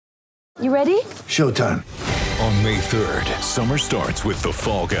You ready? Showtime. On May 3rd, summer starts with The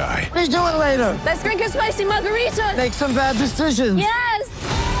Fall Guy. Let's do it later. Let's drink a spicy margarita. Make some bad decisions. Yes!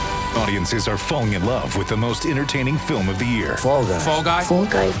 Audiences are falling in love with the most entertaining film of the year. Fall Guy. Fall Guy? Fall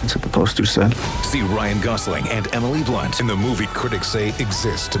guy. That's what the poster said. See Ryan Gosling and Emily Blunt in the movie critics say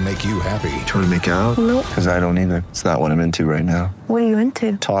exists to make you happy. Trying to make it out? Nope. Because I don't either. It's not what I'm into right now. What are you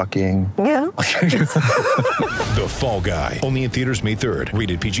into? Talking. Yeah. The Fall Guy. Only in theaters May 3rd.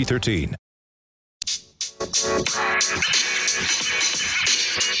 Rated PG-13.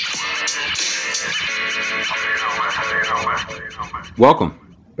 Welcome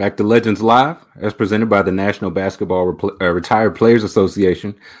back to Legends Live, as presented by the National Basketball Retired Players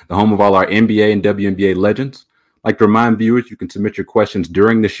Association, the home of all our NBA and WNBA legends. I'd like to remind viewers, you can submit your questions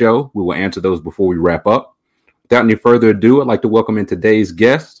during the show. We will answer those before we wrap up. Without any further ado, I'd like to welcome in today's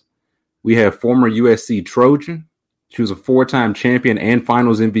guest. We have former USC Trojan. She was a four-time champion and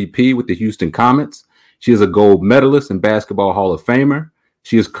finals MVP with the Houston Comets. She is a gold medalist and Basketball Hall of Famer.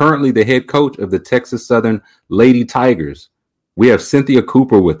 She is currently the head coach of the Texas Southern Lady Tigers. We have Cynthia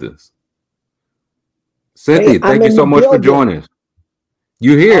Cooper with us. Cynthia, thank you so much for joining us.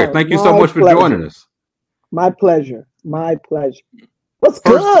 You're here. Thank you so much for joining us. My pleasure. My pleasure. What's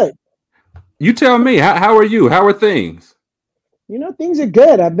good? You tell me, how are you? How are things? You know, things are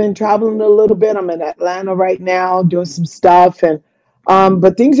good. I've been traveling a little bit. I'm in Atlanta right now doing some stuff, and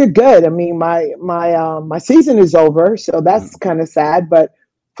but things are good. I mean, my season is over, so that's kind of sad. But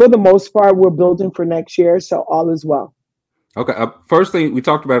for the most part, we're building for next year, so all is well. Okay. First thing, we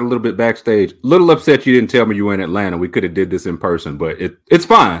talked about a little bit backstage. A little upset you didn't tell me you were in Atlanta. We could have did this in person, but it's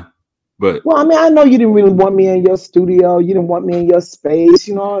fine. But well, I mean, I know you didn't really want me in your studio. You didn't want me in your space.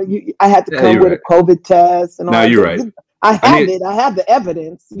 You know, I had to come with a COVID test and all. No, you're right. I have the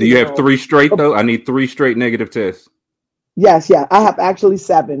evidence. Do you have 3 straight though? I need 3 straight negative tests. Yes, yeah. I have actually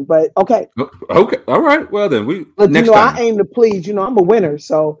 7, but okay. Okay. All right. Well then next time. I aim to please. You know, I'm a winner,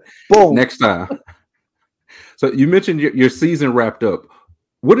 so boom. Next time. So you mentioned your season wrapped up.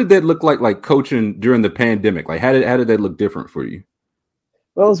 What did that look like coaching during the pandemic? Like how did that look different for you?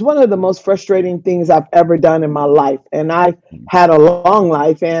 Well, it was one of the most frustrating things I've ever done in my life. And I've had a long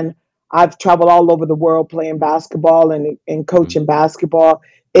life, and I've traveled all over the world playing basketball and coaching basketball.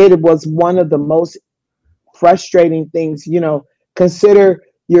 It was one of the most frustrating things. You know, consider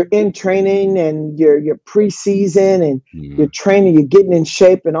you're in training and you're preseason and you're training, you're getting in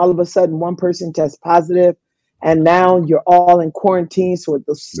shape, and all of a sudden one person tests positive. And now you're all in quarantine. So at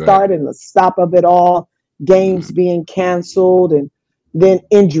the start and the stop of it all, games being canceled, and then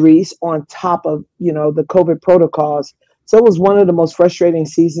injuries on top of, you know, the COVID protocols. So it was one of the most frustrating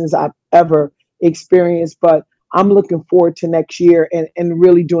seasons I've ever experienced. But I'm looking forward to next year and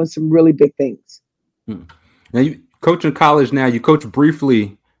really doing some really big things. Now you coach in college now. You coach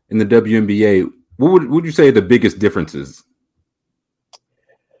briefly in the WNBA. What would you say are the biggest differences?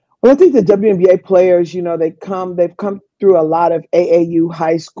 Well, I think the WNBA players, you know, they've come through a lot of AAU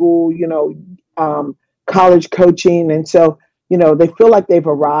high school, you know, college coaching. And so, you know, they feel like they've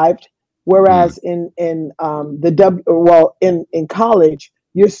arrived. Whereas in college,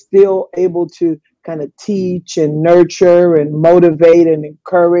 you're still able to kind of teach and nurture and motivate and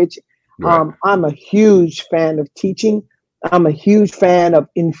encourage. Right. I'm a huge fan of teaching. I'm a huge fan of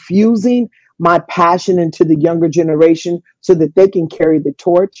infusing my passion into the younger generation so that they can carry the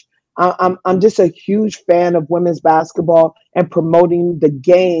torch. I'm just a huge fan of women's basketball and promoting the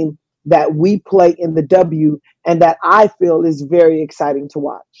game that we play in the W, and that I feel is very exciting to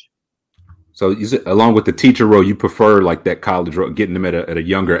watch. So along with the teacher role, you prefer like that college role, getting them at a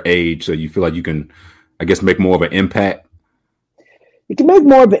younger age, so you feel like you can, I guess, make more of an impact? You can make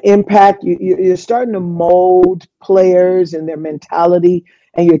more of an impact. You're starting to mold players and their mentality,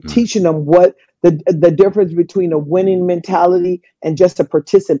 and you're teaching them what the difference between a winning mentality and just a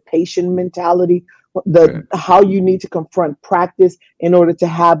participation mentality, how you need to confront practice in order to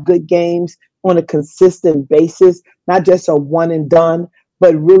have good games on a consistent basis, not just a one and done,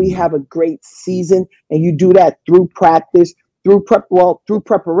 but really have a great season. And you do that through practice, through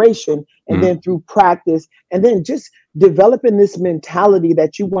preparation, and then through practice, and then just developing this mentality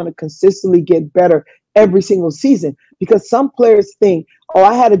that you want to consistently get better every single season. Because some players think, oh,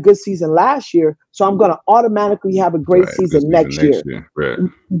 I had a good season last year, so I'm going to automatically have a great season next year. Right.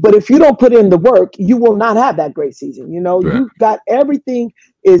 But if you don't put in the work, you will not have that great season. You know, you've got everything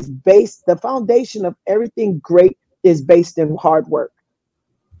is based, the foundation of everything great is based in hard work.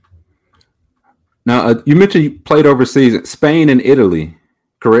 Now, you mentioned you played overseas, Spain and Italy,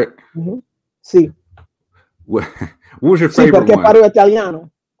 correct? Mm-hmm. Sì. What was your favorite perché one? parlo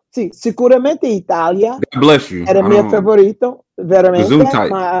italiano. Sì, sicuramente Italia. God bless you. Era il mio favorito, veramente.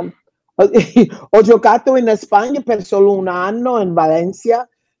 Ma Ho giocato in Spagna per solo un anno in Valencia.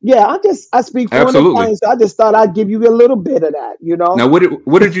 Yeah, I speak fluent Absolutely. Italian, so I just thought I'd give you a little bit of that, you know. Now, what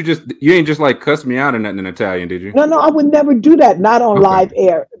did you ain't just like cuss me out or nothing in Italian, did you? No, I would never do that. Not on live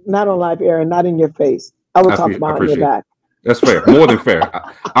air, and not in your face. I would talk behind your back. That's fair. More than fair.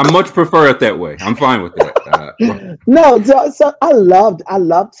 I much prefer it that way. I'm fine with that. No, so I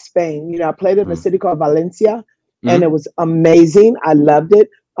loved Spain. You know, I played in a city called Valencia, and it was amazing. I loved it.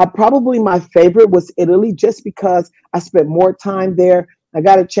 Probably my favorite was Italy, just because I spent more time there. I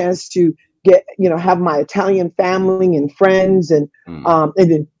got a chance to have my Italian family and friends, and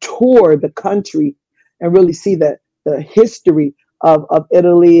then tour the country and really see the history of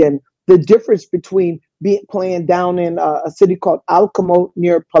Italy and the difference between playing down in a city called Alcamo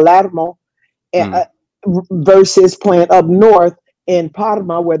near Palermo versus playing up north in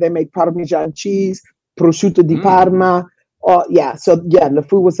Parma, where they make Parmesan cheese, prosciutto di Parma. The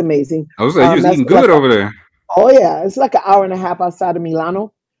food was amazing. I was like, you was eating good over there. Oh yeah, it's like an hour and a half outside of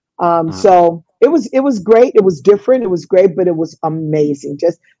Milano. So it was great. It was different. It was great, but it was amazing.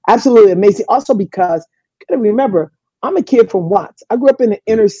 Just absolutely amazing. Also because you gotta remember, I'm a kid from Watts. I grew up in the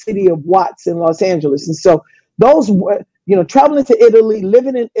inner city of Watts in Los Angeles. And so those were, traveling to Italy,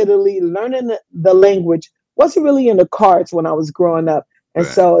 living in Italy, learning the language wasn't really in the cards when I was growing up. And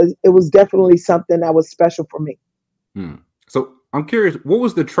so it was definitely something that was special for me. So I'm curious, what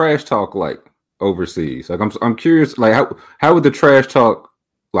was the trash talk like overseas? Like I'm curious, like how would the trash talk,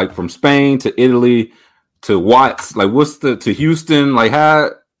 like from Spain to Italy to Watts, like to Houston, like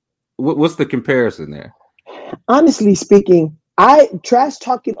what's the comparison there? Honestly speaking, trash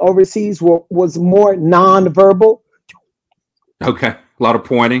talking overseas was more non-verbal. Okay, a lot of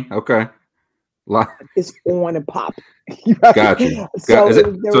pointing. Okay, it's on and pop. Right? Gotcha. So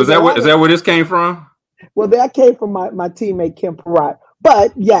is that where this came from? Well, that came from my teammate Kim Peratt.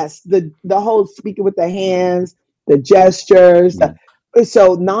 But yes, the whole speaking with the hands, the gestures,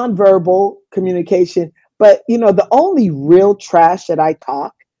 so nonverbal communication. But the only real trash that I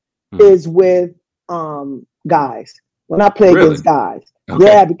talk is with guys. When I play against guys. Okay.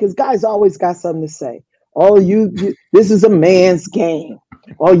 Yeah, because guys always got something to say. Oh, you this is a man's game.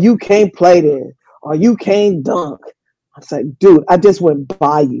 Oh, you can't play this. Or you can't dunk. I was like, dude, I just went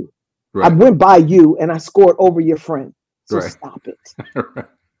by you. Right. I went by you and I scored over your friend. So stop it. Right.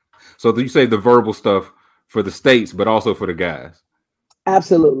 So you say the verbal stuff for the States, but also for the guys.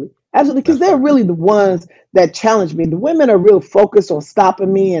 Absolutely. Because they're really the ones that challenge me. The women are real focused on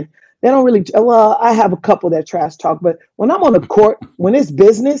stopping me, and they don't really, well, I have a couple that trash talk, but when I'm on the court, when it's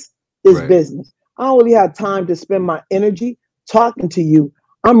business, it's business. I don't really have time to spend my energy talking to you.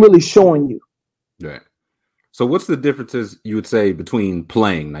 I'm really showing you. Right. So what's the differences you would say between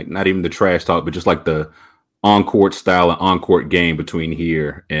playing, like not even the trash talk, but just like the on-court style and on-court game between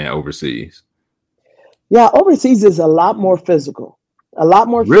here and overseas? Yeah, overseas is a lot more physical. A lot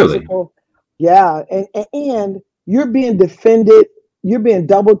more physical. Yeah, and you're being defended, you're being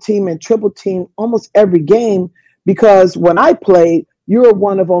double teamed and triple teamed almost every game, because when I played, you were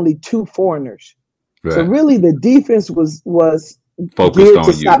one of only two foreigners. Right. So really the defense was focused on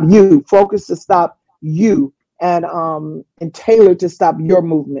to stop you, focused to stop you, and tailored to stop your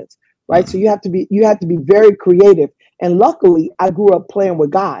movements. Right. So you have to be very creative. And luckily I grew up playing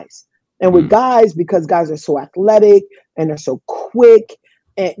with guys. And with guys, because guys are so athletic and they're so quick,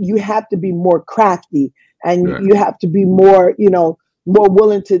 and you have to be more crafty, and you have to be more, more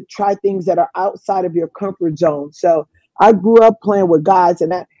willing to try things that are outside of your comfort zone. So I grew up playing with guys,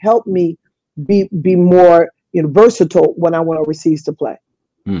 and that helped me be more versatile when I went overseas to play.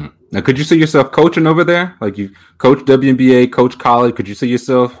 Now, could you see yourself coaching over there? Like you coach WNBA, coach college. Could you see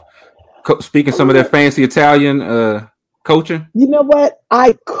yourself speaking some of that fancy Italian coaching? You know what?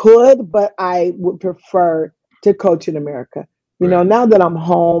 I could, but I would prefer to coach in America. Now that I'm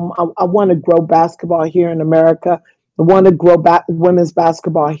home, I want to grow basketball here in America. I want to grow women's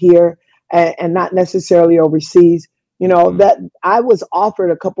basketball here and not necessarily overseas. That I was offered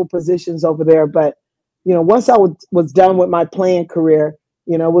a couple positions over there, but once I was done with my playing career,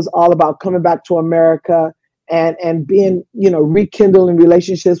 it was all about coming back to America and being, rekindling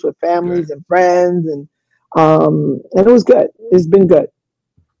relationships with families and friends, and it was good. It's been good.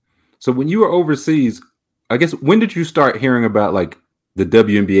 So when you were overseas, I guess, when did you start hearing about like the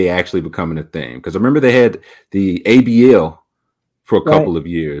WNBA actually becoming a thing? Because I remember they had the ABL for a couple of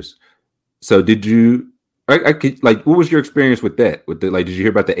years. So did you? What was your experience with that? Did you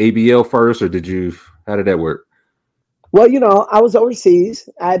hear about the ABL first, or how did that work? Well, I was overseas.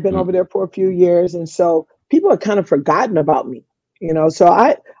 I had been over there for a few years, and so people had kind of forgotten about me. So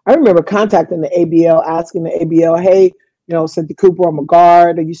I remember contacting the ABL, asking the ABL, hey, Cynthia Cooper, I'm a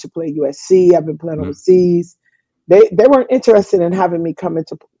guard. I used to play USC. I've been playing overseas. They weren't interested in having me come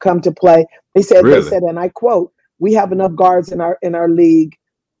to play. They said, and I quote, "We have enough guards in our league,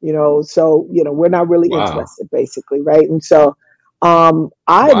 so we're not really interested, basically, right?" And so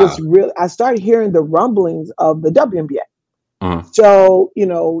I started hearing the rumblings of the WNBA. So,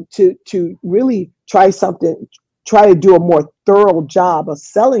 to really try to do a more thorough job of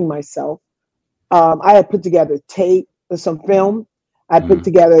selling myself, I had put together tape, some film. I put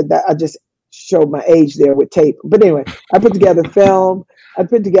together that I just showed my age there with tape. But anyway, I put together film. I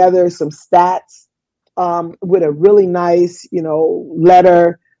put together some stats with a really nice,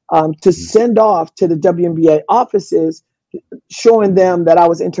 letter to send off to the WNBA offices, showing them that I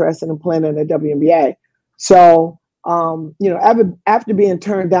was interested in playing in the WNBA. So, after being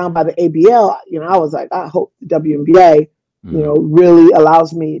turned down by the ABL, I was like, I hope the WNBA, really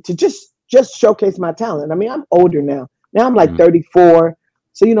allows me to just showcase my talent. I mean, I'm older now. Now I'm like 34.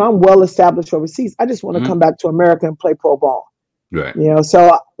 So, I'm well established overseas. I just want to come back to America and play pro ball. Right.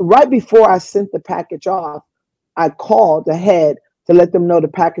 So right before I sent the package off, I called ahead to let them know the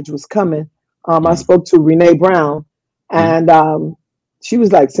package was coming. I spoke to Renee Brown, and she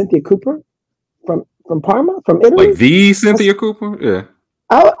was like, Cynthia Cooper from Parma, from Italy? Like the Cynthia Cooper? Yeah.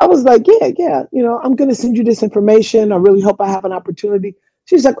 I was like, yeah. I'm going to send you this information. I really hope I have an opportunity.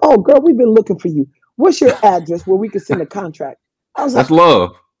 She's like, oh, girl, we've been looking for you. What's your address where we can send a contract? I was like, that's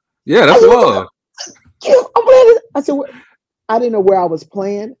love. Yeah, that's love. I'm glad. I said, I didn't know where I was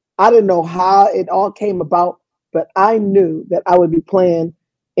playing. I didn't know how it all came about, but I knew that I would be playing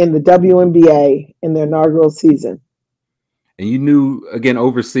in the WNBA in the inaugural season. And you knew, again,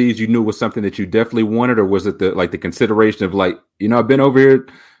 overseas, you knew it was something that you definitely wanted, or was it the consideration of like, I've been over here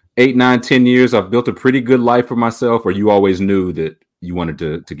 8, 9, 10 years. I've built a pretty good life for myself, or you always knew that you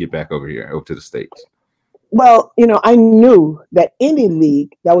wanted to get back over here, over to the States? Well, I knew that any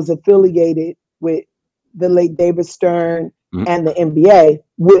league that was affiliated with the late David Stern and the NBA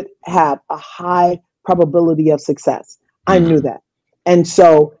would have a high probability of success. I knew that. And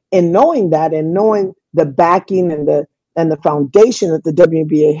so in knowing that and knowing the backing and the foundation that the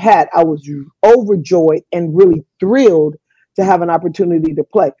WNBA had, I was overjoyed and really thrilled to have an opportunity to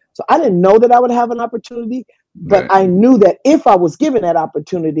play. So I didn't know that I would have an opportunity, but I knew that if I was given that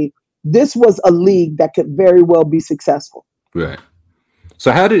opportunity, this was a league that could very well be successful. Right.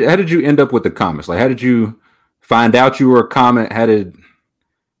 So how did you end up with the Comets? Like, how did you find out you were a Comet? How did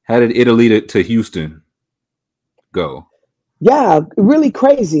Italy to Houston go? Yeah, really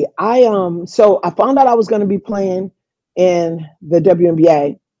crazy. So I found out I was going to be playing in the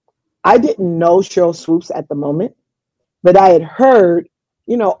WNBA. I didn't know Sheryl Swoopes at the moment, but I had heard,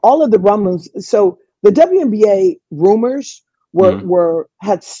 all of the rumblings. So the WNBA rumors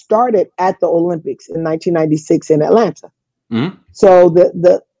had started at the Olympics in 1996 in Atlanta. So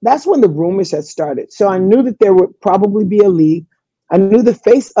that's when the rumors had started. So I knew that there would probably be a league. I knew the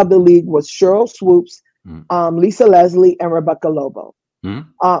face of the league was Sheryl Swoopes, Lisa Leslie, and Rebecca Lobo.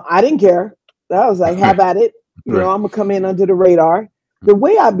 I didn't care. I was like, have at it. I'm gonna come in under the radar. The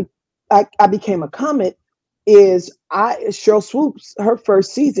way I became a Comet is Sheryl Swoopes, her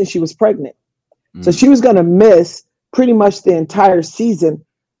first season, she was pregnant. So she was gonna miss pretty much the entire season,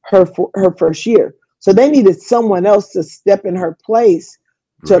 her first year. So they needed someone else to step in her place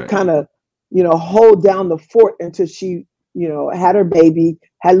to kind of, hold down the fort until she, had her baby,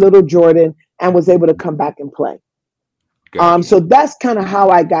 had little Jordan, and was able to come back and play. Gotcha. So that's kind of how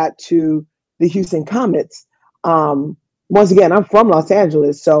I got to the Houston Comets. Once again, I'm from Los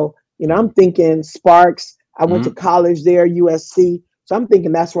Angeles, so I'm thinking Sparks. I went to college there, USC. So I'm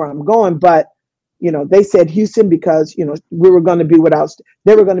thinking that's where I'm going. But they said Houston because they were going to be without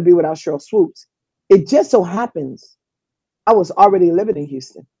Sheryl Swoopes. It just so happens I was already living in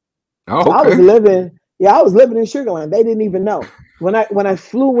Houston. Oh, so okay. I was living in Sugar Land. They didn't even know. When I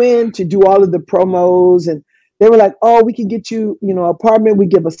flew in to do all of the promos, and they were like, "Oh, we can get you, apartment. We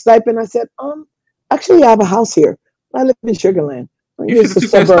give a stipend." I said, actually, I have a house here. I live in Sugar Land. You should have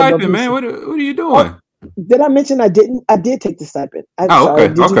took that stipend, man. What are you doing? Did I mention I didn't? I did take the stipend. Okay.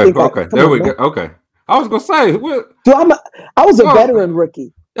 There we go. Okay. I was gonna say, what? So I was a veteran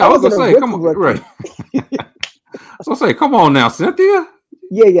rookie. Yeah, I was gonna say, come on, right? I was gonna say, come on now, Cynthia.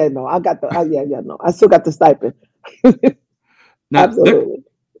 Yeah, no, I got no, I still got the stipend. Now, absolutely.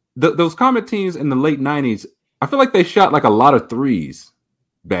 Those Comet teams in the late '90s, I feel like they shot like a lot of threes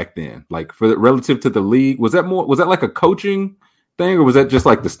back then. Like relative to the league, was that like a coaching thing, or was that just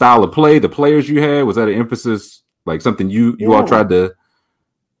like the style of play, the players you had? Was that an emphasis, like something you all tried to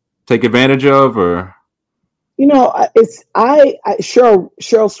take advantage of, or? It's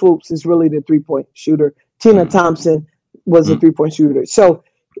Sheryl Swoopes is really the 3-point shooter. Tina Thompson, was a 3-point shooter. So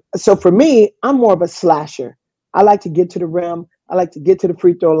for me, I'm more of a slasher. I like to get to the rim. I like to get to the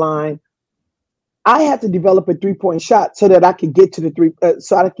free throw line. I had to develop a 3-point shot so that I could get to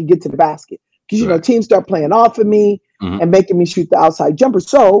the basket. Because teams start playing off of me and making me shoot the outside jumper.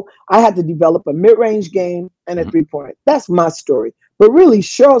 So I had to develop a mid-range game and a 3-point. That's my story. But really,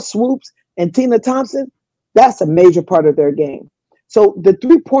 Cheryl Swoops and Tina Thompson, that's a major part of their game. So the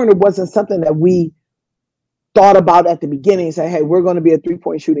 3-pointer wasn't something that we thought about at the beginning and say, hey, we're going to be a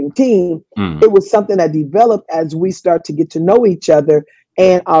 3-point shooting team. It was something that developed as we start to get to know each other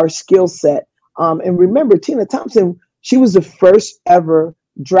and our skill set. And remember, Tina Thompson, she was the first ever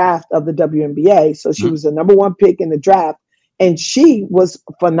draft of the WNBA. So she was the number 1 pick in the draft. And she was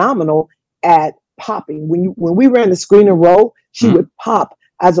phenomenal at popping. When we ran the screen and roll, she would pop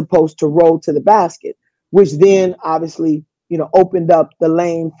as opposed to roll to the basket, which then obviously, opened up the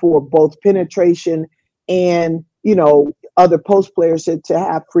lane for both penetration and, other post players to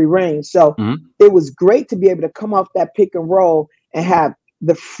have free reign. So it was great to be able to come off that pick and roll and have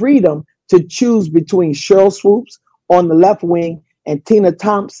the freedom to choose between Cheryl Swoops on the left wing and Tina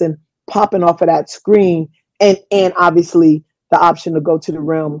Thompson popping off of that screen, and obviously the option to go to the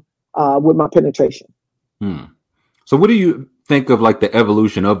rim with my penetration. So what do you think of like the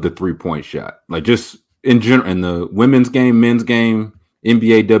evolution of the 3-point shot? Like just in general, in the women's game, men's game,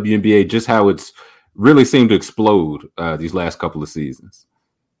 NBA, WNBA, just how it's really seemed to explode these last couple of seasons?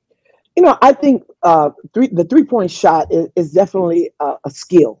 I think the 3-point shot is definitely a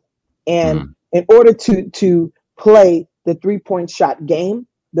skill. And in order to play the 3-point shot game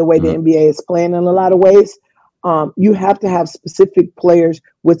the way the NBA is playing in a lot of ways, you have to have specific players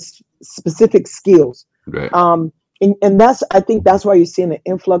with specific skills. Right. And I think that's why you're seeing an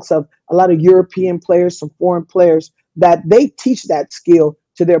influx of a lot of European players, some foreign players, that they teach that skill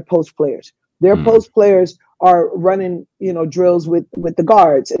to their post players. Their post players are running, drills with the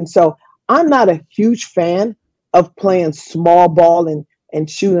guards. And so I'm not a huge fan of playing small ball and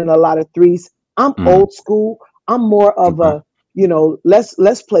shooting a lot of threes. I'm old school. I'm more of a,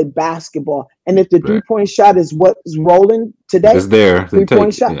 let's play basketball. And if the 3-point shot is what's rolling today, it's there.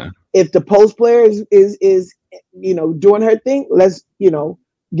 3-point shot. Yeah. If the post player is doing her thing, let's,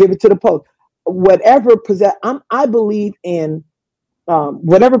 give it to the post. Whatever I believe in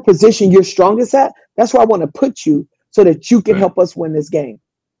whatever position you're strongest at. That's where I want to put you so that you can help us win this game.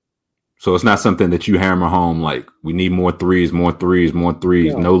 So it's not something that you hammer home like we need more threes,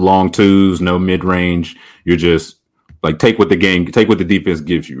 no long twos, no mid range. You're just like take what the defense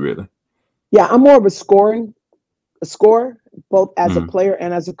gives you, really. Yeah, I'm more of a scorer, both as a player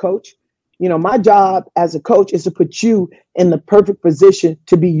and as a coach. My job as a coach is to put you in the perfect position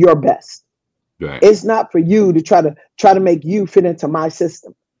to be your best. Right. It's not for you to try to make you fit into my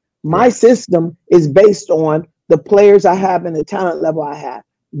system. My system is based on the players I have and the talent level I have.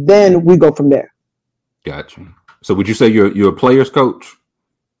 Then we go from there. Gotcha. So would you say you're a player's coach?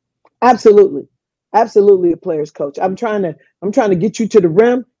 Absolutely. Absolutely a player's coach. I'm trying to get you to the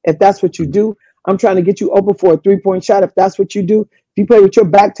rim if that's what you do. I'm trying to get you open for a 3-point shot if that's what you do. If you play with your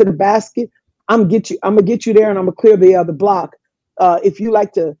back to the basket, I'm gonna get you there and I'm gonna clear the other block. If you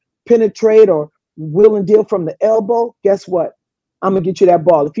like to penetrate or wheel and deal from the elbow, guess what? I'm gonna get you that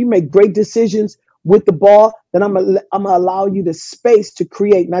ball. If you make great decisions with the ball, then I'm gonna allow you the space to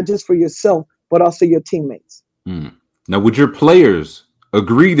create, not just for yourself, but also your teammates. Now, would your players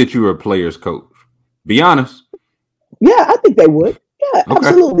agree that you're a player's coach? Be honest. Yeah, I think they would. Yeah,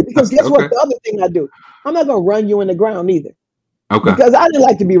 absolutely. Because guess what? The other thing I do, I'm not gonna run you in the ground either. Okay. Because I didn't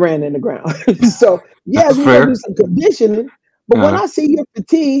like to be ran in the ground. So yes, we're gonna do some conditioning, but when I see your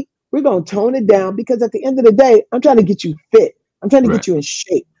fatigue, we're gonna tone it down because at the end of the day, I'm trying to get you fit. I'm trying to get you in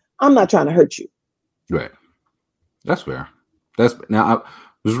shape. I'm not trying to hurt you. Right. That's fair. Now I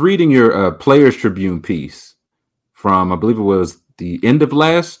was reading your Players Tribune piece from I believe it was the end of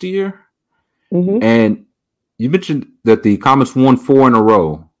last year, and you mentioned that the Comets won 4 in a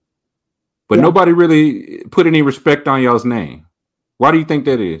row, but nobody really put any respect on y'all's name. Why do you think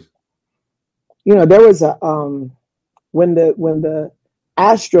that is? There was a when the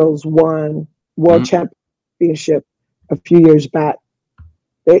Astros won World Championship a few years back,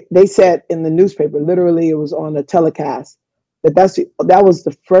 they said in the newspaper, literally it was on a telecast, that was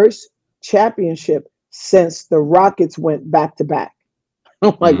the first championship since the Rockets went back to back.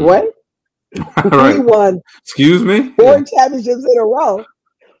 I'm like, what? We won 4 championships in a row.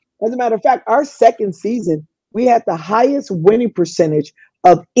 As a matter of fact, our second season, we had the highest winning percentage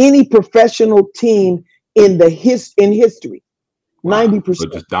of any professional team in history. 90%,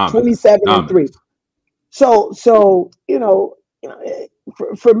 27-3. So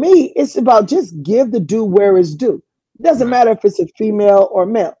for me, it's about just give the due where it's due. Doesn't matter if it's a female or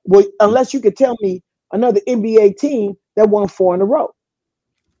male. Well, unless you could tell me another NBA team that won 4 in a row,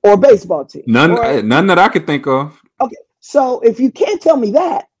 or a baseball team. None that I could think of. Okay, so if you can't tell me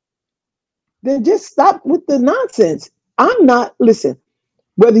that, then just stop with the nonsense. I'm not, listen,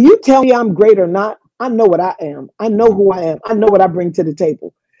 whether you tell me I'm great or not, I know what I am. I know who I am. I know what I bring to the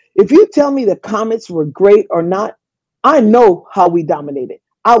table. If you tell me the Comets were great or not, I know how we dominated.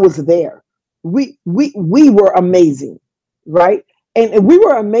 I was there. We were amazing, right? And we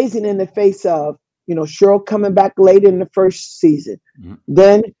were amazing in the face of, Cheryl coming back late in the first season. Mm-hmm.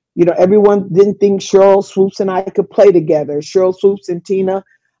 Then, everyone didn't think Cheryl Swoops and I could play together. Cheryl Swoops and Tina,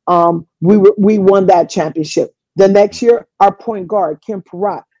 we won that championship. The next year, our point guard, Kim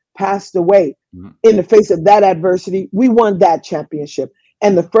Peratt, passed away. Mm-hmm. In the face of that adversity. We won that championship.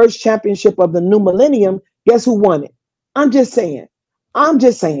 And the first championship of the new millennium, guess who won it? I'm just saying,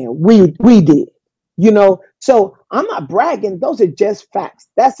 we did. So I'm not bragging. Those are just facts.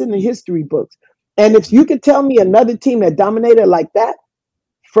 That's in the history books. And if you could tell me another team that dominated like that,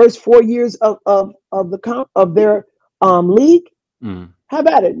 first 4 years of their league, how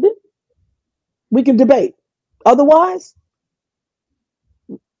about it? We can debate. Otherwise,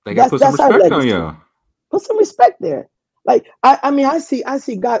 they got to put some respect on you. Put some respect there. Like I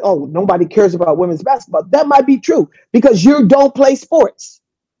see guys. Oh, nobody cares about women's basketball. That might be true because you don't play sports.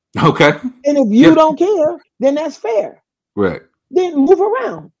 Okay. And if you don't care, then that's fair. Right. Then move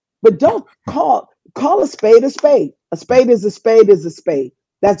around, but don't call a spade a spade. A spade is a spade is a spade.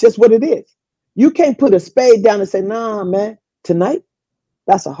 That's just what it is. You can't put a spade down and say, "Nah, man, tonight,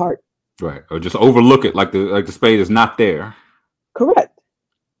 that's a heart." Right. Or just overlook it like the spade is not there. Correct.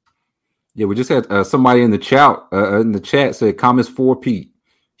 Yeah, we just had somebody in the chat said Comets 4P.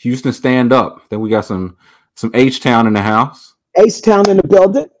 Houston stand up. Then we got some H-Town in the house. H-Town in the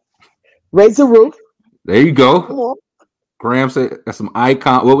building. Raise the roof. There you go. Graham said that's some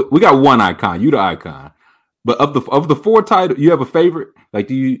icon. Well, we got one icon. You the icon. But of the 4 titles, you have a favorite? Like,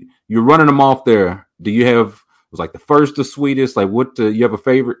 you're running them off there. Do you have was like the first, the sweetest? Like, what? You have a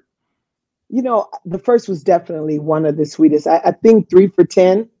favorite? The first was definitely one of the sweetest. I think 3 for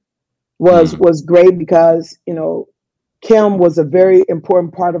 10 was great because, Kim was a very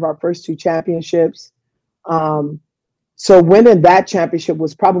important part of our first 2 championships. So winning that championship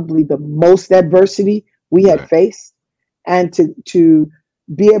was probably the most adversity we had faced. And to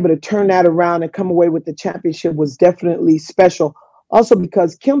be able to turn that around and come away with the championship was definitely special. Also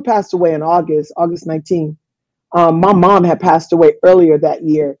because Kim passed away in August 19th. My mom had passed away earlier that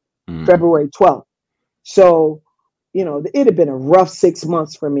year, February 12th. So, it had been a rough 6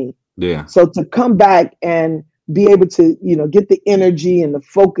 months for me. Yeah. So to come back and be able to, get the energy and the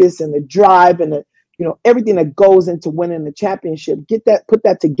focus and the drive and the, everything that goes into winning the championship, put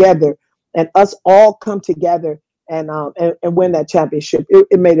that together and us all come together and win that championship.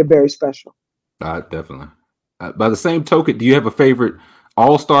 It made it very special. Definitely. By the same token, do you have a favorite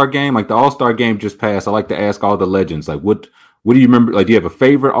All-Star game? Like the All-Star game just passed. I like to ask all the legends, like what do you remember? Like, do you have a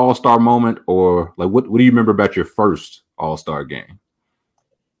favorite All-Star moment or like, what do you remember about your first All-Star game?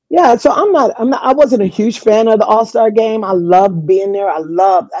 Yeah, so I wasn't a huge fan of the All-Star game. I loved being there. I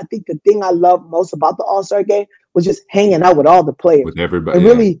think the thing I loved most about the All-Star game was just hanging out with all the players. With everybody. And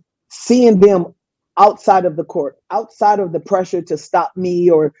really seeing them outside of the court, outside of the pressure to stop me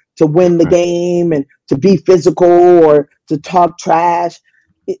or to win the game and to be physical or to talk trash.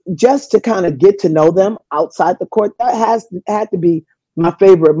 Just to kind of get to know them outside the court, that had to be my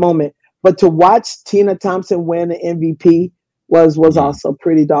favorite moment. But to watch Tina Thompson win the MVP was also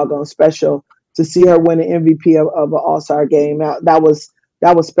pretty doggone special. To see her win the MVP of an All-Star game, that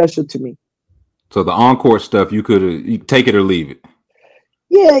was special to me. So the on-court stuff, you take it or leave it.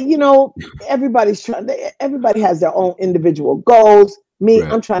 Yeah, everybody has their own individual goals. Me,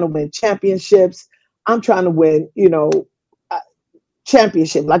 right. I'm trying to win championships. I'm trying to win,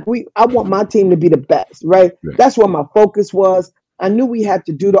 championship. Like I want my team to be the best, right? That's what my focus was. I knew we had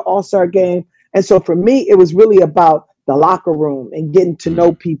to do the All-Star game. And so for me, it was really about the locker room and getting to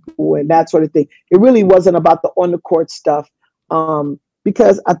know people and that sort of thing. It really wasn't about the on the court stuff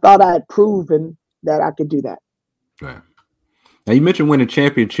because I thought I had proven that I could do that. Right. Now you mentioned winning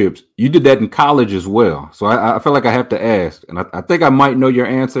championships. You did that in college as well. So I feel like I have to ask, and I think I might know your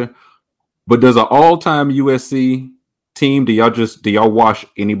answer, but does an all-time USC team, do y'all wash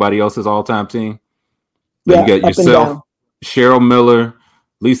anybody else's all-time team? Yeah, you got yourself, Cheryl Miller,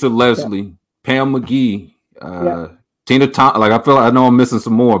 Lisa Leslie, Pam McGee, Tina Thompson. Like I know I'm missing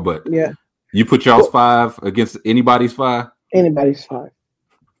some more, but you put y'all's 5 against anybody's 5? Anybody's 5.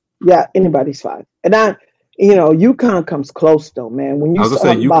 Yeah, anybody's 5. And UConn comes close though, man. When you I was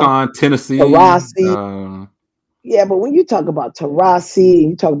gonna say UConn, Tennessee, Rossi, Yeah, but when you talk about Taurasi,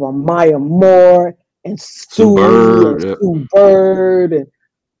 you talk about Maya Moore and Sue Bird,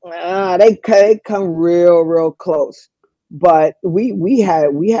 and they come real close. But we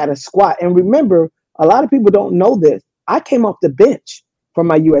had a squad, and remember, a lot of people don't know this. I came off the bench for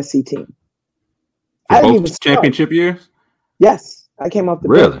my USC team. For I didn't even championship years. Yes, I came off the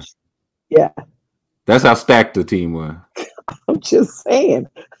bench. Yeah, that's how stacked the team was. I'm just saying.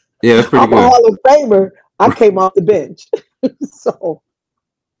 Yeah, that's pretty good. I'm a Hall of Famer. I came off the bench. So,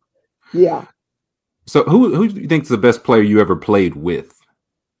 yeah. So who do you think is the best player you ever played with?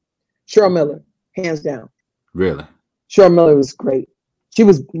 Cheryl Miller, hands down. Really? Cheryl Miller was great. She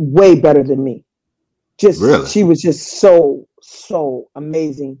was way better than me. She was just so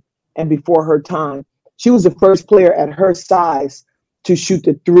amazing and before her time. She was the first player at her size to shoot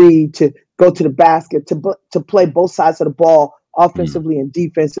the three, to go to the basket, to play both sides of the ball offensively and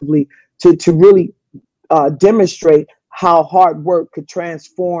defensively, to really demonstrate how hard work could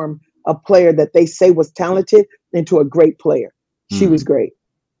transform a player that they say was talented into a great player. She was great.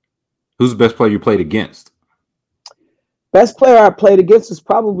 Who's the best player you played against? Best player I played against was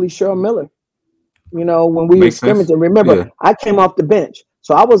probably Cheryl Miller. You know, when we were scrimmaging. Remember, I came off the bench.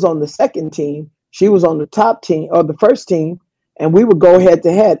 So I was on the second team. She was on the top team or the first team. And we would go head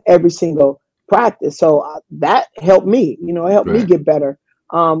to head every single practice. So that helped me. You know, it helped me get better.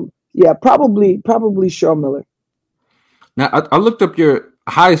 Yeah, probably Cheryl Miller. Now, I looked up your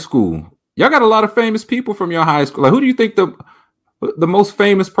high school. Y'all got a lot of famous people from your high school. Like, who do you think the most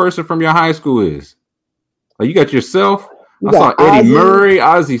famous person from your high school is? Like, you got yourself. I saw Eddie Murray,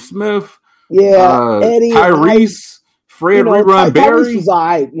 Ozzie Smith. Yeah, Eddie, Tyrese, Fred Rerun Berry. Tyrese was all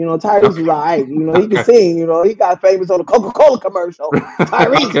right. You know, Tyrese was all right. You know, he can sing. You know, he got famous on the Coca-Cola commercial.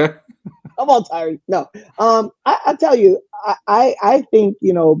 Tyrese. Come on, Tyrese. No. I tell you, I think,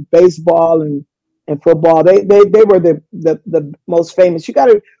 you know, baseball and football, they were the most famous. You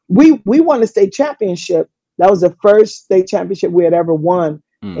gotta we won a state championship. That was the first state championship we had ever won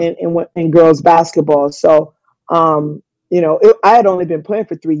in girls basketball. So you know, I had only been playing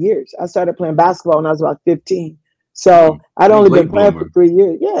for 3 years. I started playing basketball when I was about 15. So I'd only been playing for 3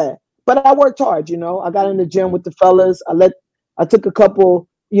 years. Yeah. But I worked hard, you know. I got in the gym with the fellas. I took a couple,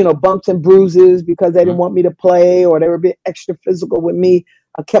 you know, bumps and bruises because they didn't want me to play or they were a bit extra physical with me.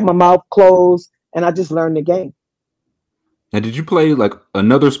 I kept my mouth closed and I just learned the game. Now, did you play like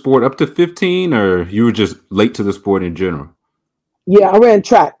another sport up to 15 or you were just late to the sport in general? Yeah, I ran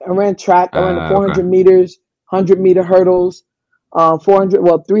track. I ran the 400 meters. 100-meter hurdles,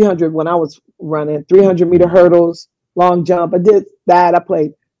 300 when I was running, 300-meter hurdles, long jump. I did that. I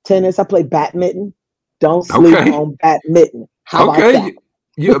played tennis. I played badminton. Don't sleep on badminton. How about that?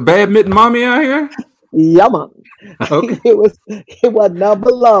 You a badminton mommy out here? Yeah, mom. Okay. It was number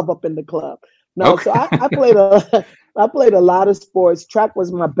love up in the club. No, so I played a lot of sports. Track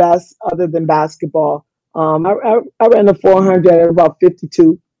was my best other than basketball. I ran the 400 at about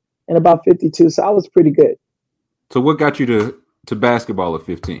 52, so I was pretty good. So what got you to basketball at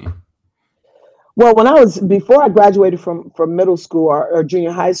 15? Well, before I graduated from middle school or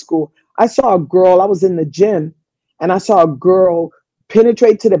junior high school, I saw a girl, I was in the gym, and I saw a girl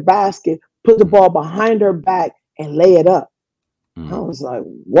penetrate to the basket, put the ball behind her back, and lay it up. I was like,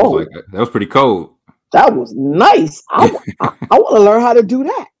 whoa. That was pretty cold. That was nice. I want to learn how to do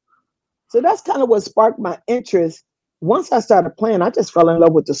that. So that's kind of what sparked my interest. Once I started playing, I just fell in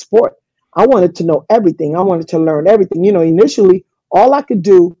love with the sport. I wanted to know everything. I wanted to learn everything. You know, initially, all I could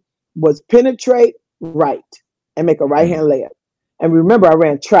do was penetrate right and make a right-hand layup. And remember, I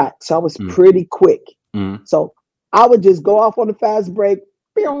ran track, so I was pretty quick. So I would just go off on the fast break,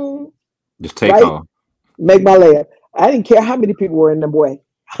 just take off, make my layup. I didn't care how many people were in the way.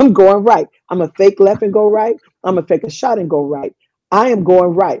 I'm going right. I'm a fake left and go right. I'm a fake a shot and go right. I am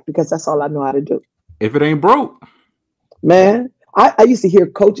going right because that's all I know how to do. If it ain't broke, man. I used to hear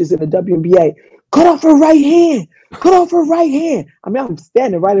coaches in the WNBA, cut off her right hand. Cut off her right hand. I mean, I'm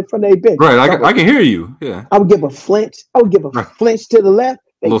standing right in front of their bench. Right, I can hear you. Yeah. I would give a flinch. Flinch to the left.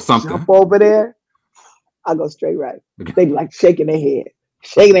 They a little something. Jump over there. I go straight right. They like shaking their head.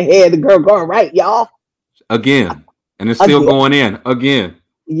 Shaking their head. The girl going right, y'all. Again. And it's still going in. Again.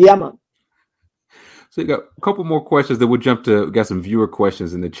 Yeah, man. So you got a couple more questions that we'll jump to. We got some viewer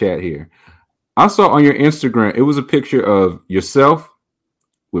questions in the chat here. I saw on your Instagram, it was a picture of yourself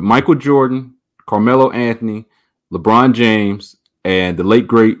with Michael Jordan, Carmelo Anthony, LeBron James, and the late,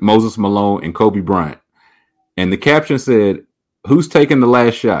 great Moses Malone and Kobe Bryant. And the caption said, who's taking the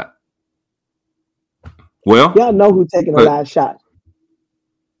last shot? Well, y'all know who's taking the last shot.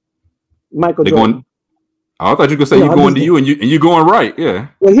 Michael Jordan. I thought you were going to say you're going to you and you're going right. Yeah.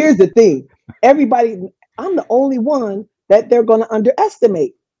 Well, here's the thing. Everybody, I'm the only one that they're going to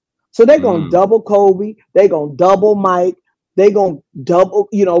underestimate. So they're going to double Kobe. They're going to double Mike. They're going to double,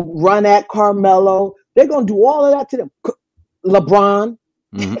 run at Carmelo. They're going to do all of that to them. LeBron.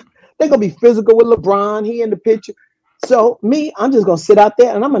 Mm-hmm. They're going to be physical with LeBron. He in the picture. So I'm just going to sit out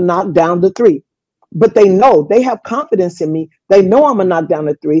there and I'm going to knock down the three. But they know, they have confidence in me. They know I'm going to knock down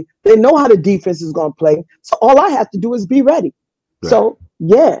the three. They know how the defense is going to play. So all I have to do is be ready. Right. So,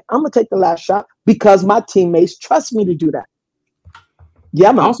 yeah, I'm going to take the last shot because my teammates trust me to do that.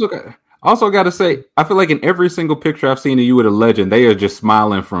 Yeah, man. Also got to say, I feel like in every single picture I've seen of you with a legend, they are just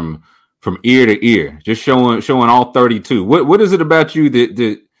smiling from ear to ear, just showing all 32. What is it about you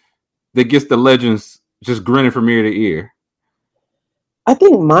that gets the legends just grinning from ear to ear? I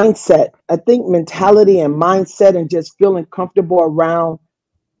think mindset. I think mentality and mindset and just feeling comfortable around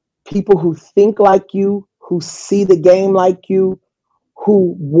people who think like you, who see the game like you,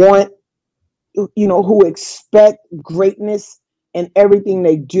 who want, who expect greatness in everything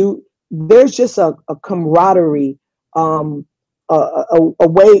they do. There's just a camaraderie, a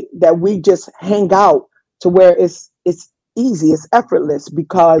way that we just hang out to where it's easy, it's effortless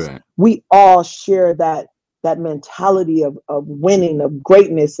because we all share that mentality of winning, of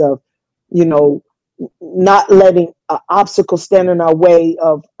greatness, of, not letting an obstacle stand in our way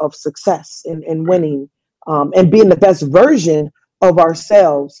of success and winning, and being the best version of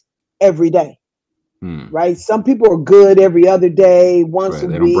ourselves every day. Right? Some people are good every other day, once a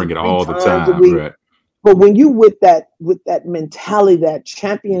week. They don't bring it all the time. Right. But when you with that mentality, that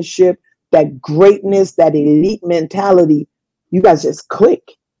championship, that greatness, that elite mentality, you guys just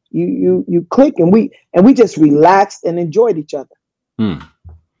click. You click, and we just relaxed and enjoyed each other.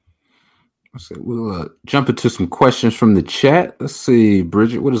 Let's see. We'll jump into some questions from the chat. Let's see,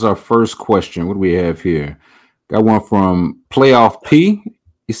 Bridget. What is our first question? What do we have here? Got one from Playoff P.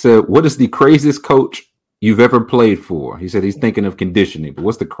 He said, "What is the craziest coach you've ever played for?" He said he's thinking of conditioning, but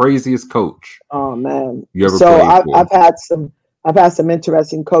what's the craziest coach? Oh man, you ever played for? I've had some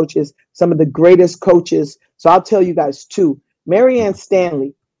interesting coaches, some of the greatest coaches. So I'll tell you guys two. Marianne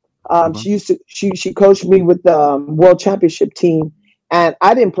Stanley. She coached me with the World Championship team, and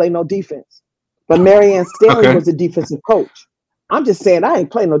I didn't play no defense. But Marianne Stanley was a defensive coach. I'm just saying I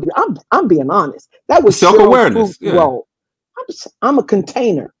ain't playing no defense. I'm being honest. That was self-awareness. Role. I'm a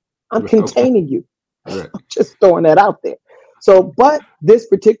container. I'm containing you. Right. I'm just throwing that out there. So, but this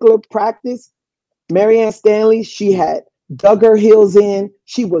particular practice, Marianne Stanley, she had dug her heels in.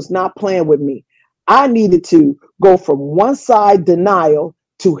 She was not playing with me. I needed to go from one side denial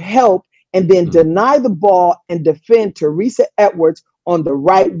to help and then deny the ball and defend Teresa Edwards on the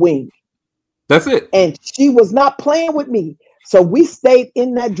right wing. That's it. And she was not playing with me. So we stayed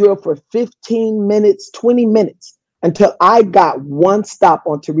in that drill for 15 minutes, 20 minutes until I got one stop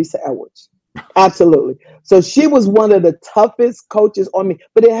on Teresa Edwards. Absolutely. So she was one of the toughest coaches on me,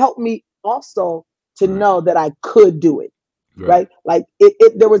 but it helped me also to know that I could do it. Right? Like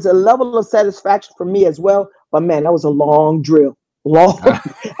there was a level of satisfaction for me as well. But man, that was a long drill.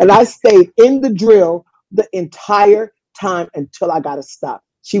 And I stayed in the drill the entire time until I got to stop.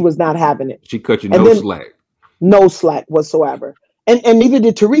 She was not having it. She cut you slack. No slack whatsoever. And neither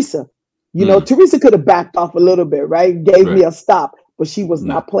did Teresa. Teresa could have backed off a little bit, right? Gave me a stop, but she was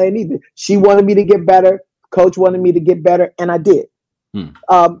not playing either. She wanted me to get better. Coach wanted me to get better, and I did.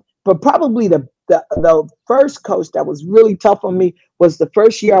 But probably the first coach that was really tough on me was the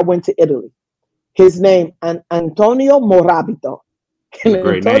first year I went to Italy. His name, Antonio Morabito. And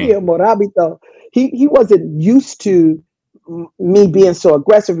Antonio Morabito, he wasn't used to me being so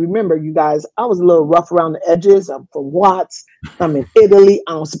aggressive. Remember, you guys, I was a little rough around the edges. I'm from Watts. I'm in Italy.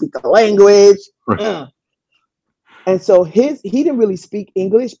 I don't speak the language. And so he didn't really speak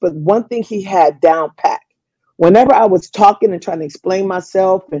English, but one thing he had down pat. Whenever I was talking and trying to explain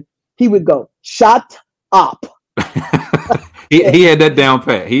myself, and he would go, "Shut up." He had that down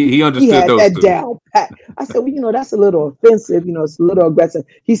pat. He understood he had those that two. down pat. I said, well, that's a little offensive. It's a little aggressive.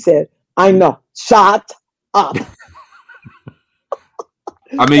 He said, "I know. Shut up."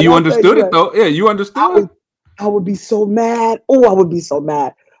 I mean, you understood it though. Yeah, you understood. I would be so mad. Oh, I would be so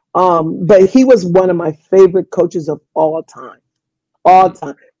mad. But he was one of my favorite coaches of all time. All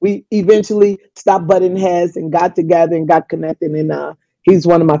time. We eventually stopped butting heads and got together and got connected. And he's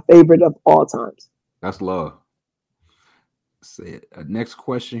one of my favorite of all times. That's love. See, next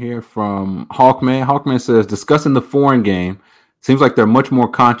question here from Hawkman. Hawkman says, discussing the foreign game, seems like they're much more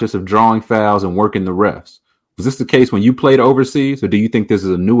conscious of drawing fouls and working the refs. Was this the case when you played overseas, or do you think this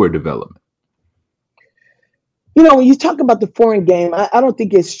is a newer development? When you talk about the foreign game, I don't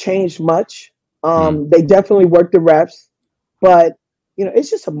think it's changed much. They definitely work the refs, but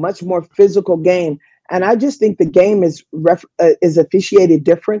it's just a much more physical game. And I just think the game is officiated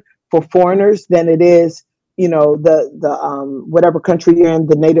different for foreigners than it is, the whatever country you're in,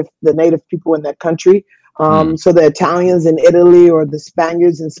 the native people in that country. So the Italians in Italy or the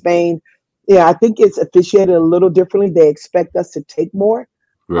Spaniards in Spain, I think it's officiated a little differently. They expect us to take more,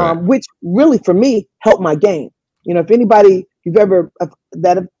 which really for me helped my game. If anybody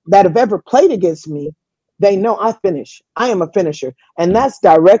that have ever played against me, they know I finish. I am a finisher, and that's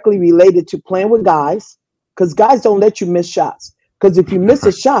directly related to playing with guys, because guys don't let you miss shots. Because if you miss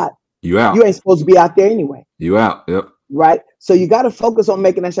a shot, you out. You ain't supposed to be out there anyway. You out. Yep. Right. So you got to focus on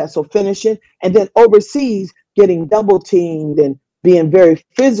making that shot. So finishing, and then overseas getting double teamed and being very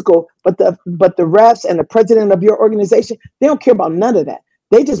physical. But the refs and the president of your organization, they don't care about none of that.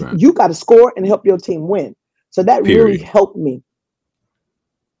 They just you got to score and help your team win. So that really helped me.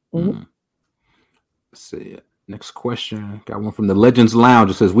 Let's see. Next question. Got one from the Legends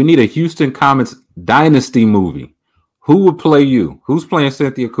Lounge. It says, we need a Houston Comets dynasty movie. Who would play you? Who's playing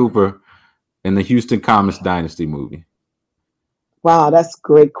Cynthia Cooper in the Houston Comets dynasty movie? Wow, that's a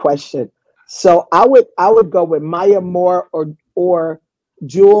great question. So I would go with Maya Moore or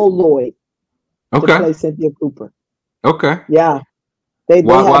Jewel Lloyd to play Cynthia Cooper. Okay. Yeah. They have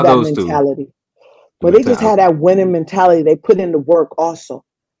that mentality. Well, they just had that winning mentality. They put in the work also.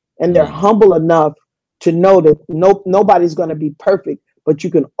 And they're humble enough to know that nobody's going to be perfect, but you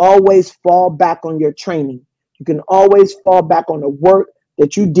can always fall back on your training. You can always fall back on the work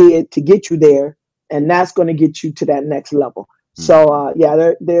that you did to get you there, and that's going to get you to that next level. So,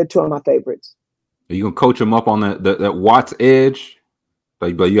 they're two of my favorites. Are you going to coach them up on that Watts edge? But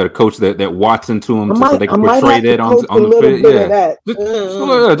you got to coach that Watts into them so they can portray that on the field.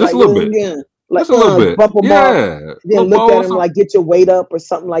 Yeah, just a little bit. Like, just a little bit. Yeah. Then look at him like get your weight up or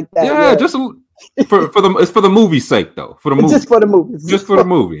something like that. Yeah, just it's for the movie's sake though. Just for the movie. Just for the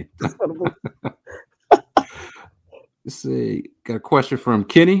movie. Let's see. Got a question from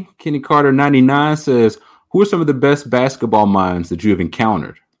Kenny. Kenny Carter 99 says, who are some of the best basketball minds that you have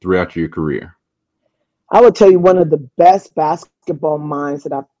encountered throughout your career? I would tell you one of the best basketball minds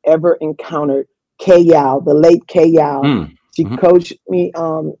that I've ever encountered, Kay Yao, the late Kay Yao. She coached me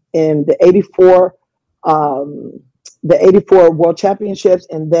in the 84 World Championships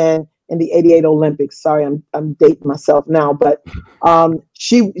and then in the 88 Olympics. Sorry, I'm dating myself now, but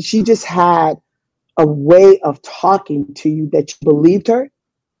she just had a way of talking to you that you believed her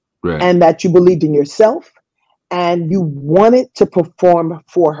and that you believed in yourself and you wanted to perform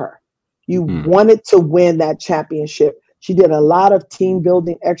for her. You wanted to win that championship. She did a lot of team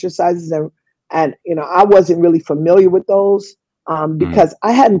building exercises and I wasn't really familiar with those because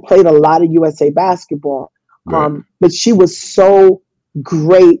I hadn't played a lot of USA basketball. But she was so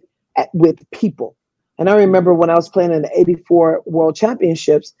great with people. And I remember when I was playing in the 84 World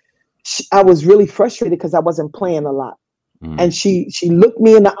Championships, I was really frustrated because I wasn't playing a lot. And she looked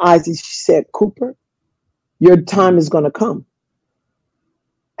me in the eyes and she said, Cooper, your time is going to come.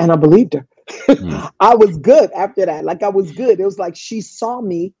 And I believed her. I was good after that. Like I was good. It was like she saw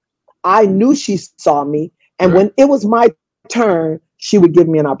me. I knew she saw me. And when it was my turn, she would give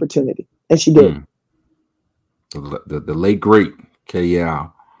me an opportunity. And she did. The late, great Kay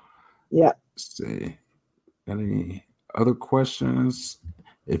Yao. Yeah. Let's see. Any other questions?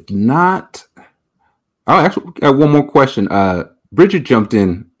 If not, I actually got one more question. Bridget jumped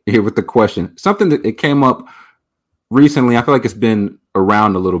in here with the question. Something that it came up recently. I feel like it's been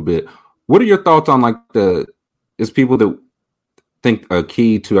around a little bit. What are your thoughts on there's people that think a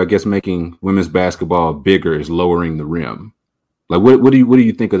key to, I guess, making women's basketball bigger is lowering the rim. Like, what do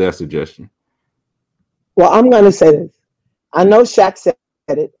you think of that suggestion? Well, I'm going to say this. I know Shaq said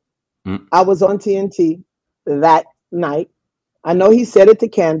it. I was on TNT that night. I know he said it to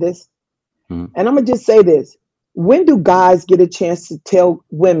Candace. And I'm going to just say this. When do guys get a chance to tell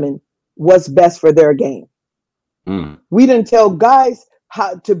women what's best for their game? We didn't tell guys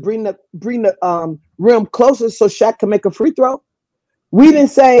how to bring the rim closer so Shaq can make a free throw. We didn't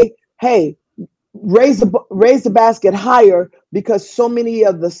say, hey, raise the basket higher because so many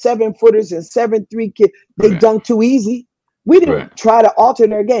of the 7-footers and 7-3 kids, they dunk too easy. We didn't try to alter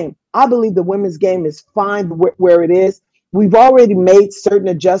their game. I believe the women's game is fine where it is. We've already made certain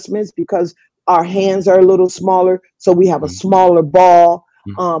adjustments because our hands are a little smaller, so we have a smaller ball.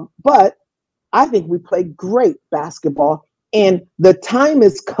 But I think we play great basketball, and the time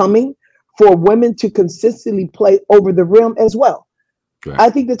is coming for women to consistently play over the rim as well.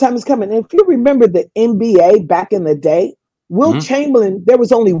 I think the time is coming. And if you remember the NBA back in the day, Wilt Chamberlain, there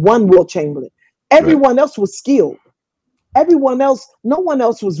was only one Wilt Chamberlain. Everyone else was skilled. Everyone else, no one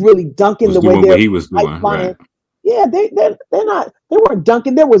else was really dunking the way he was doing. Yeah, they weren't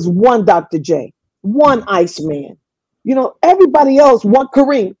dunking. There was one Dr. J. one Iceman. You know, everybody else, one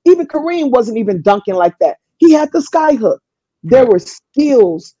Kareem. Even Kareem wasn't even dunking like that. He had the sky hook. There were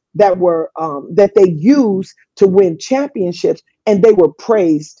skills that were that they used to win championships, and they were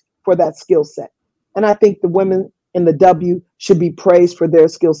praised for that skill set. And I think the women in the W should be praised for their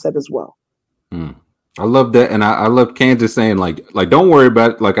skill set as well. I love that, and I love Candace saying like don't worry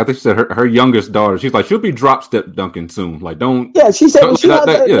about it. Like I think she said her youngest daughter, she's like she'll be drop step dunking soon. Like don't. Yeah, she said when she has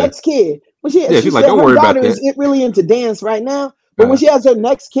her next kid. When she she's like said don't her worry daughter about that. is really into dance right now, but when she has her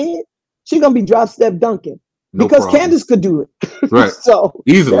next kid, she's gonna be drop step dunking because problem. Candace could do it. Right, so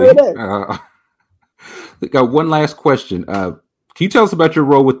easily. There it is. Got one last question. Can you tell us about your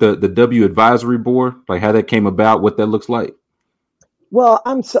role with the W Advisory Board? Like how that came about, what that looks like? Well,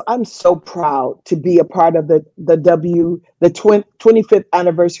 I'm so proud to be a part of the 25th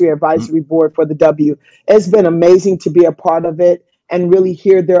anniversary advisory board for the W. It's been amazing to be a part of it and really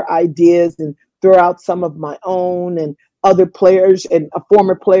hear their ideas and throw out some of my own and other players and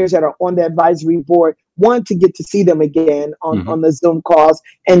former players that are on the advisory board. One, to get to see them again on the Zoom calls,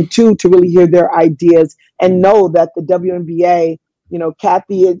 and two, to really hear their ideas and know that the WNBA, you know,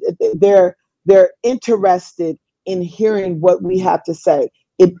 Kathy, they're interested in hearing what we have to say.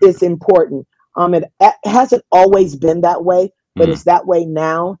 It is important. It hasn't always been that way, but it's that way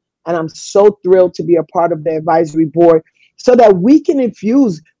now. And I'm so thrilled to be a part of the advisory board so that we can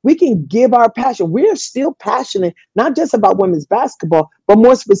give our passion. We're still passionate, not just about women's basketball, but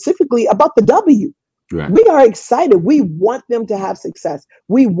more specifically about the W. Right. We are excited. We want them to have success.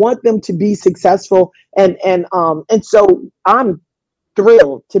 We want them to be successful. And so I'm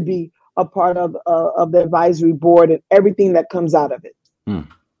thrilled to be a part of the advisory board and everything that comes out of it.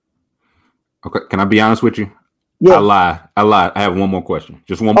 Okay, can I be honest with you? Yeah. I lied. I have one more question.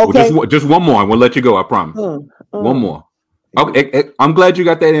 Just one. Okay. Just one more, and we'll let you go. I promise. One more. Okay, I'm glad you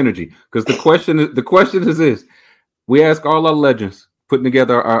got that energy because the question is this: we ask all our legends putting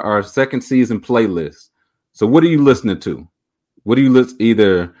together our second season playlist. So, what are you listening to? What do you listen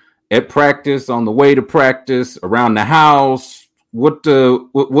either at practice, on the way to practice, around the house? What's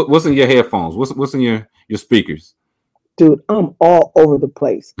in your headphones? What's in your speakers? Dude, I'm all over the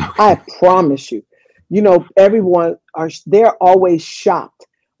place. I promise you. You know, they're always shocked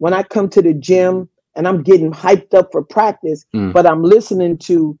when I come to the gym and I'm getting hyped up for practice, but I'm listening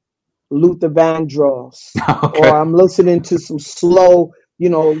to Luther Vandross, or I'm listening to some slow, you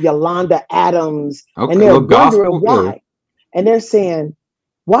know, Yolanda Adams, and they're wondering why. And they're saying,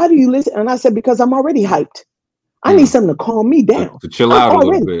 "Why do you listen?" And I said, "Because I'm already hyped. I need something to calm me down. To chill out a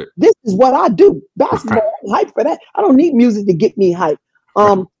little bit. This is what I do. Basketball, I'm hyped for that. I don't need music to get me hyped."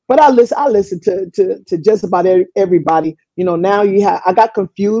 But I listen to just about everybody. You know, now I got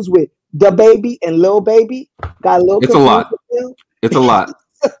confused with Da Baby and Lil Baby. Got a little. It's a lot. It's a lot.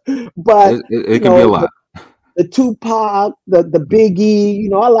 But it can be a lot. The Tupac, the Biggie. You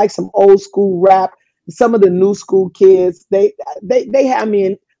know, I like some old school rap. Some of the new school kids, they have me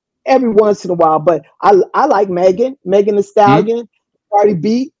in every once in a while. But I like Megan Thee Stallion, Cardi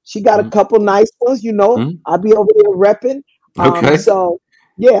B. She got a couple nice ones. You know, I'll be over there repping. Okay. So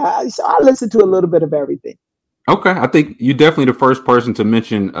I listen to a little bit of everything. Okay, I think you're definitely the first person to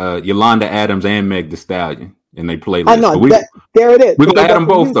mention Yolanda Adams and Meg Thee Stallion in their playlist. I know. So there it is. We're gonna add them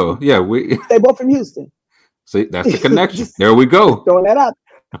both, though. Yeah, they both from Houston. See, that's the connection. There we go. Throwing that out.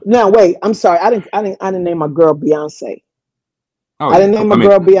 Now, wait. I'm sorry. I didn't name my girl Beyonce. I didn't name my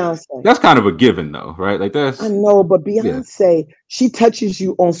girl Beyonce. That's kind of a given, though, right? Like that's. I know, but Beyonce, she touches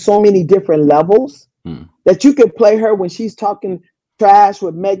you on so many different levels that you could play her when she's talking trash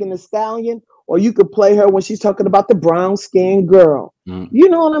with Megan Thee Stallion, or you could play her when she's talking about the brown skinned girl. You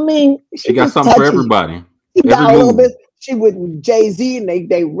know what I mean? She got something for everybody. She got a little bit. She with Jay-Z and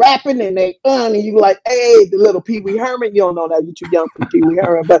they rapping and and you like, hey, the little Pee Wee Herman. You don't know that, you're too young for Pee Wee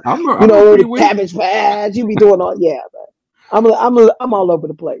Herman, but you know, the Cabbage Patch. You be doing all, I'm all over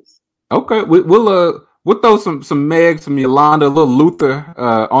the place. Okay, we'll throw some Meg, some Yolanda, a little Luther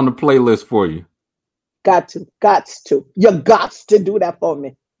on the playlist for you. Got to. You got to do that for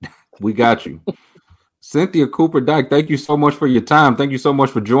me. We got you. Cynthia Cooper Dyke, thank you so much for your time. Thank you so much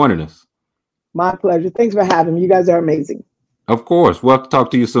for joining us. My pleasure. Thanks for having me. You guys are amazing. Of course. We'll have to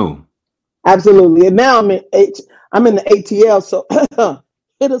talk to you soon. Absolutely. And now I'm in the ATL, so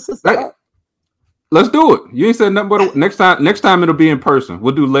hit us up. Let's do it. You ain't said nothing but next time it'll be in person.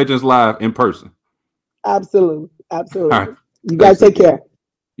 We'll do Legends Live in person. Absolutely. All right. You guys take care.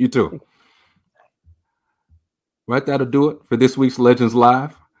 You too. Right, that'll do it for this week's Legends Live.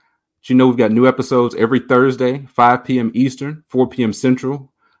 But you know we've got new episodes every Thursday, 5 p.m. Eastern, 4 p.m.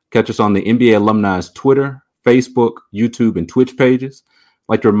 Central. Catch us on the NBA Alumni's Twitter, Facebook, YouTube, and Twitch pages.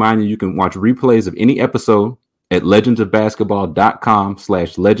 like to remind you can watch replays of any episode at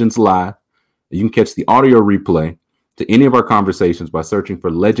legendsofbasketball.com/legendslive. You can catch the audio replay to any of our conversations by searching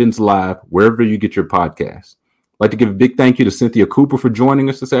for Legends Live wherever you get your podcasts. I'd like to give a big thank you to Cynthia Cooper for joining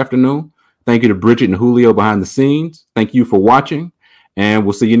us this afternoon. Thank you to Bridget and Julio behind the scenes. Thank you for watching, and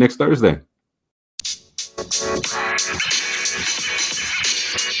we'll see you next Thursday.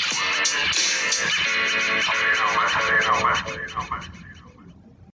 How you doing?